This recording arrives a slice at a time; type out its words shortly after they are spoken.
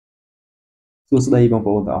សួស្តីបង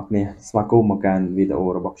ប្អូនទាំងអស់គ្នាស្វាគមន៍មកកាន់វីដេអូ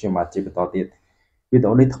របស់ខ្ញុំបាទជាបន្តទៀតវីដេ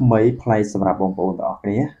អូនេះថ្មីប្លែកសម្រាប់បងប្អូនទាំងអស់គ្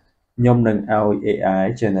នាខ្ញុំនឹងឲ្យ AI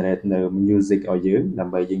generate នៅ music ឲ្យយើងដើ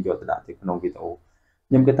ម្បីយើងយកទៅដាក់ទៅក្នុងវីដេអូ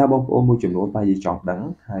ខ្ញុំគិតថាបងប្អូនមួយចំនួនប្រហែលជាចង់ដឹង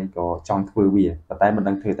ហើយក៏ចង់ធ្វើវាប៉ុន្តែមិន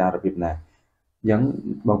ដឹងធ្វើតាមរបៀបណាអញ្ចឹង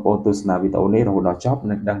បងប្អូនទស្សនាវីដេអូនេះរហូតដល់ចប់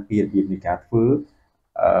នឹងដឹងពីរបៀបនៃការធ្វើ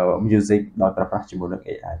music ដោយប្រើប្រាស់ជាមួយនឹង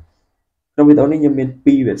AI ក្នុងវីដេអូនេះខ្ញុំមាន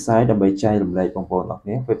2 website ដើម្បីចែករំលែកបងប្អូនទាំងអស់គ្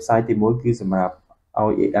នា website ទី1គឺសម្រាប់ឲ្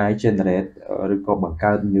យ AI generate ឬក៏បង្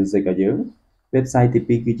កើត music ឲ្យយើង website ទី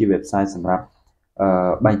2គឺជា website សម្រាប់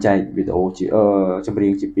បែងចែកវីដេអូជាចម្រៀ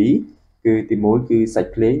ងជា2គឺទី1គឺសា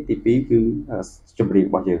ច់ភ្លេងទី2គឺចម្រៀង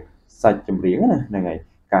របស់យើងសាច់ចម្រៀងណាហ្នឹងហើយ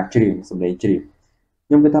ការច្រៀងសម្លេងច្រៀង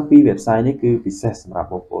ខ្ញុំគិតថា2 website នេះគឺពិសេសសម្រាប់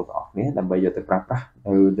បងប្អូនទាំងអស់គ្នាដើម្បីយកទៅប្រើប្រាស់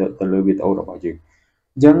ទៅលើវីដេអូរបស់យើង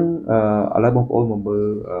អញ្ចឹងឥឡូវបងប្អូនមកមើល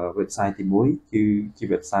website ទី1គឺជា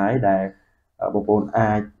website ដែលបងប្អូន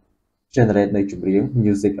អាច generate នៅចម្រៀង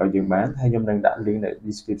music ឲ្យយើងបានហើយខ្ញុំនឹងដាក់ link នៅ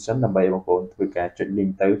description ដើម្បីបងប្អូនធ្វើការចុច link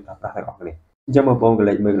ទៅប្រើប្រាស់ទាំងអស់គ្នាអញ្ចឹងបងប្អូនកន្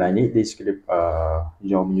លែងមើលកន្លែងនេះ description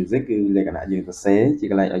your music គឺលក្ខណៈយើងសរសេរជា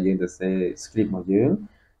កន្លែងឲ្យយើងសរសេរ script របស់យើង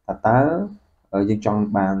តើយើងចង់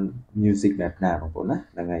បាន music បែបណាបងប្អូនណា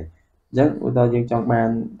ហ្នឹងហើយអញ្ចឹងឧទាហរណ៍យើងចង់បាន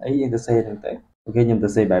អីយើងសរសេរហ្នឹងទៅអូខេខ្ញុំស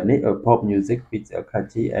រសេរបែបនេះ pop music with a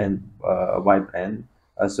catchy and vibrant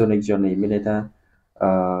sonic journey មានន័យថា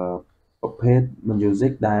ប្រភេទ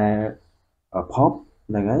music ដែល pop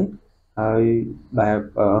ហ្នឹងហើយបែប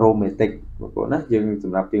romantic បងប្អូនណាយើងស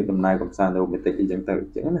ម្រាប់យើងដំណើរកម្សាន្ត romantic អីចឹងទៅអ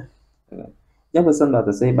ញ្ចឹងណាអញ្ចឹងបើសិនបើស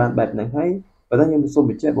រសេរបានបែបហ្នឹងហើយបើតែខ្ញុំសូម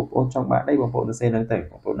បញ្ជាក់បងប្អូនចង់បានអីបងប្អូនសរសេរហ្នឹងទៅ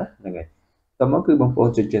បងប្អូនណាហ្នឹងហើយតោះមកគឺបងប្អូន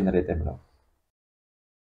ចុច generate តែម្ដង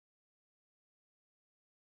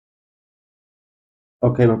អូ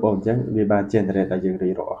ខេបងប្អូនអញ្ចឹងវាបាន generate ឲ្យយើងរៀ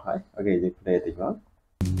បរាប់អស់ហើយអូខេយើង play តិចមក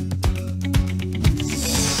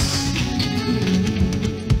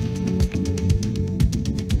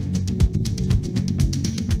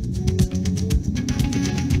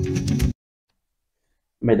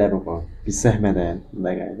ไม่ได้បងប្អូនពិសេសមែនតើហ្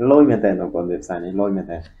នឹងហើយលយមែនតើបងប្អូន website នេះលយមែន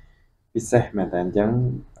តើពិសេសមែនតើអញ្ចឹង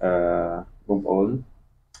បងប្អូន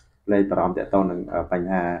លេខបារម្ភទាក់ទងនឹងបញ្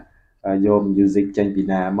ហាយក music ចេញពី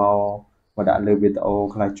ណាមកដាក់លើវីដេអូ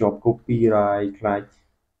ខ្លាចជាប់ copyright ខ្លាច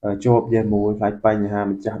ជាប់ជាមួយខ្លាចបញ្ហា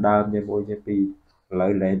ម្ចាស់ដើមជាមួយជាពីរឥឡូ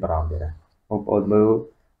វលេងបារម្ភទៀតណាបងប្អូនមើល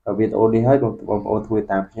វីដេអូនេះហើយបងប្អូនធ្វើ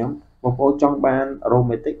តាមខ្ញុំបងប្អូនចង់បាន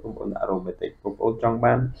romantic បងប្អូនដាក់ romantic បងប្អូនចង់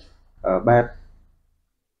បានបែប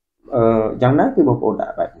យ៉ាងណាគឺបងប្អូនដា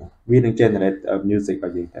ក់បែបនេះវានឹង generate music ឲ្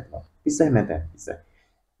យយើងតែម្ដងពិសេសមែនតើពិសេស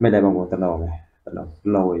មិនដែរបងប្អូនតំណងលយឥឡូ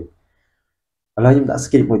វខ្ញុំដាក់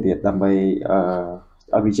script មួយទៀតដើម្បី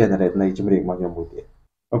ឲ្យវា generate នៃចម្រៀងរបស់ខ្ញុំមួយទៀត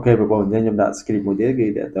អូខេបងប្អូនខ្ញុំដាក់ script មួយទៀតគឺ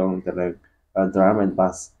តកតងទៅនឹង drum and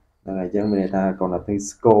bass ហ្នឹងហើយអញ្ចឹងមានន័យថាគាត់ទៅ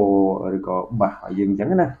score ឬក៏ bass ឲ្យយើងអញ្ចឹង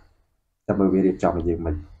ណាតែមើលវារៀបចំឲ្យយើង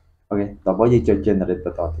មិនអូខេតោះមកយើងចុច generate ប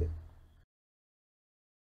ន្តទៀត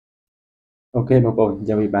អូខេបងប្អូន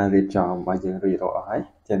យើងបានរៀបចំឲ្យយើងរៀបរាប់អស់ហើយ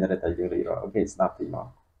generate ឲ្យយើងរៀបរាប់អូខេស្ដាប់តិចមក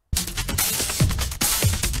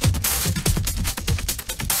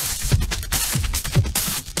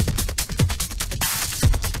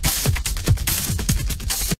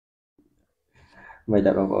មិន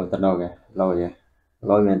ដែរបងប្អូនតំណងល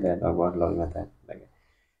យមែនតើបងប្អូនលយមែនតើ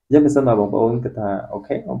យើងមិនសិនមកបងប្អូនគិតថាអូ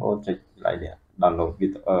ខេបងប្អូនចុច like នេះ download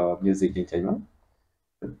music យើងចេញមក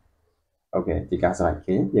អូខេជាការស្រេច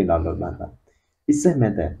គេយើង download បានពិសេសមែ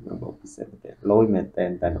នតើបងប្អូនពិសេសមែនតើលយមែនតើ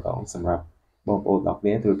តែម្ដងសម្រាប់បងប្អូនទាំងគ្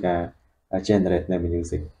នាធ្វើការ generate នៅ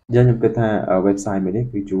music ខ្ញុំគិតថា website មួយនេះ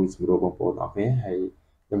គឺជួយសម្រួលបងប្អូនទាំងគ្នាហើយ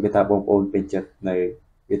ខ្ញុំគិតថាបងប្អូនពេញចិត្តនៅ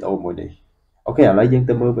វីដេអូមួយនេះអូខេឥឡូវយើង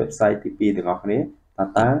ទៅមើល website ទី2ទាំងអស់គ្នា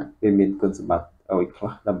តើវាមានគុណសម្បត្តិអ្វីខ្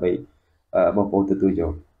លះដើម្បីបងប្អូនទទួលយ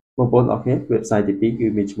កបងប្អូនទាំងអស់គ្នា website ទី2គឺ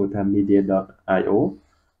មានឈ្មោះថា media.io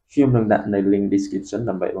ខ្ញុំនឹងដាក់នៅ link description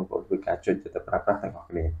ដើម្បីបងប្អូនធ្វើការចុចទៅប្រើប្រាស់ទាំងអស់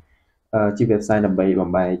គ្នាជា website ដើម្បីបំ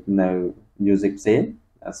បែកនៅ music ផ្សេង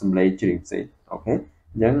សំឡេងច្រៀងផ្សេងអូខេ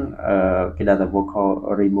អញ្ចឹងគេដាក់ថា vocal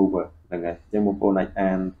remover ហ្នឹងហើយអញ្ចឹងបងប្អូនអាច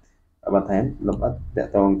អានបន្ថែមលម្អិតទា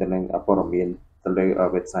ក់ទងទៅនឹងព័ត៌មានទៅលើ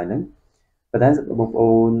website ហ្នឹងប៉ុន្តែបងប្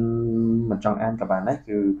អូនមិនចង់អានក៏បានដែរ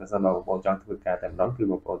គឺបើសិនបើបងប្អូនចង់ធ្វើការតែម្ដងគឺ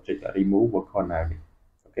បងប្អូនចុច remove vocal now នេះ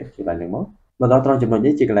អូខេជាឡើងហ្នឹងមកដល់ត្រង់ចំណុច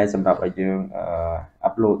នេះជាកន្លែងសម្រាប់ឲ្យយើង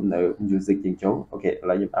upload នៅ music យើងចូលអូខេឥ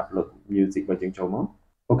ឡូវខ្ញុំ upload music របស់យើងចូលមក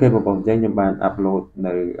អូខេបងប្អូនអញ្ចឹងខ្ញុំបាន upload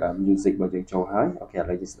នៅ music របស់យើងចូលហើយអូខេឥ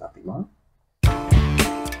ឡូវយើងស្ដាប់តិចមក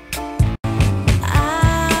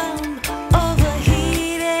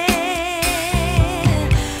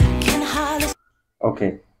អូខេ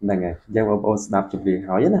ហ្នឹងហើយអញ្ចឹងបងប្អូនស្ដាប់ចម្រៀង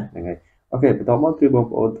ហើយណាហ្នឹងហើយអូខេបន្តមកគឺបង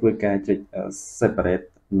ប្អូនធ្វើការចុច separate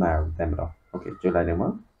now តែម្ដងអូខេចុចឡើងម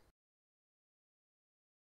ក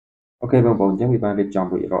ok បងប្អូនអញ្ចឹងវាបានរៀបចំ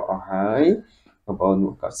រួចរាល់អស់ហើយបងប្អូន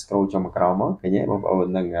ក៏ scroll ចុះមកក្រោមមកឃើញទេបងប្អូន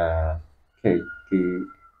នឹងគឺ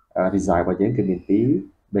design របស់យើងគឺមានពីរ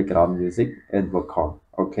background music and vocal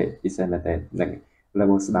អូខេពិសេសមែនតើនឹងលើ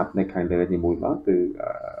មកស្ដាប់នៅខាងលើនេះមួយមកគឺ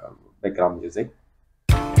background music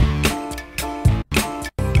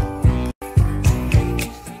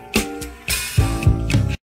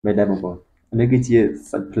មែនដែរបងប្អូននេះគឺជា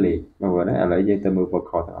សាច់ play បងប្អូនណាឥឡូវយើងទៅមើល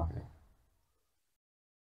vocal ទាំងអស់គ្នា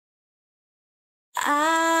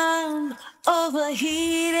I'm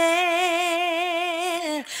overheated,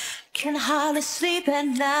 can hardly sleep at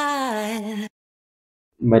night.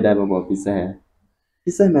 មិនដែរបងប្អូនពិសេ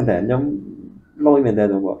សមែនតើខ្ញុំលយមែនតើ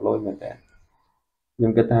បងប្អូនលយមែនតើខ្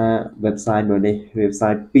ញុំគិតថា website មួយនេះ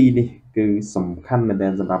website ពីរនេះគឺសំខាន់មែនតើ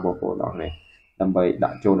សម្រាប់បងប្អូនអរគ្នាដើម្បីដា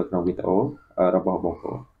ក់ចូលនៅក្នុងវីដេអូរបស់បងប្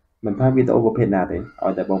អូនមិនថាវីដេអូប្រភេទណាទេឲ្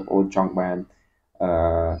យតែបងប្អូនចង់បាន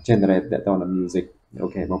generate តទៅនឹង music អូ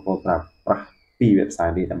ខេបងប្អូនប្រើប្រាស់ពីរ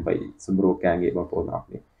website នេះដើម្បីសម្រួលការងារបងប្អូនអរ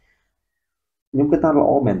គ្នាខ្ញុំគិតថាល្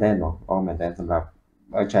អមែនតើល្អមែនតើសម្រាប់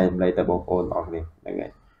ចែករំលែកទៅបងប្អូនអរគ្នាហ្នឹងហើ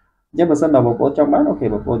យអញ្ចឹងបើសិនដល់បងប្អូនចង់បានអូខេ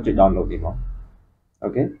បងប្អូនជួយ download នេះមកអូ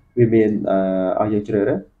ខេវាមានឲ្យយើងជ្រើស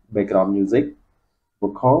រើស background music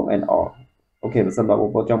vocal and all អូខេបើសិនដល់បង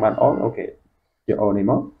ប្អូនចង់បាន all អូខេយក all នេះ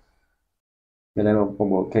មកមានតែបងប្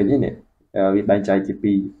អូនឃើញទេនេះវាបែងចែកជា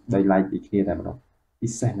ពីរដោយ like ពីគ្នាតែម្ដងពិ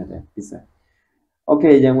សេសមែនទេពិសេសអូខេ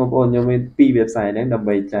អញ្ចឹងបងប្អូនខ្ញុំមានពីរ website ហ្នឹងដើម្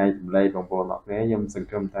បីចែករំលែកបងប្អូនអរគ្នាខ្ញុំសង្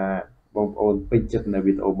ឃឹមថាបងប្អូនពេញចិត្តនៅ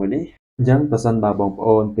វីដេអូមួយនេះអញ្ចឹងបើសិនបើបងប្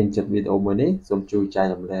អូនពេញចិត្តវីដេអូមួយនេះសូមជួយចែក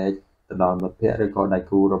រំលែកទៅដល់មិត្តភ័ក្តិឬក៏ដៃ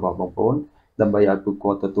គូរបស់បងប្អូនដើម្បីឲ្យពួក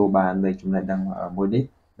គាត់ទទួលបាននៃចំណេះដឹងមួយនេះ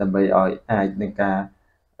ដើម្បីឲ្យអាចនឹងការ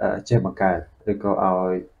ចេះបង្កើតឬក៏ឲ្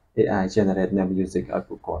យ AI generate នៅ music ឲ្យ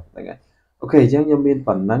ពួកគាត់ហ្នឹងហើយអូខេអញ្ចឹងខ្ញុំមាន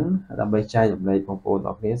ប៉ុណ្ណឹងដើម្បីចែករំលែកបងប្អូន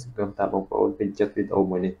អរគ្នាសង្ឃឹមថាបងប្អូនពេញចិត្តវីដេអូ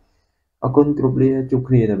មួយនេះអរគុណគ្រប់លាជួប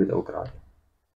គ្នានៅវីដេអូក្រោយ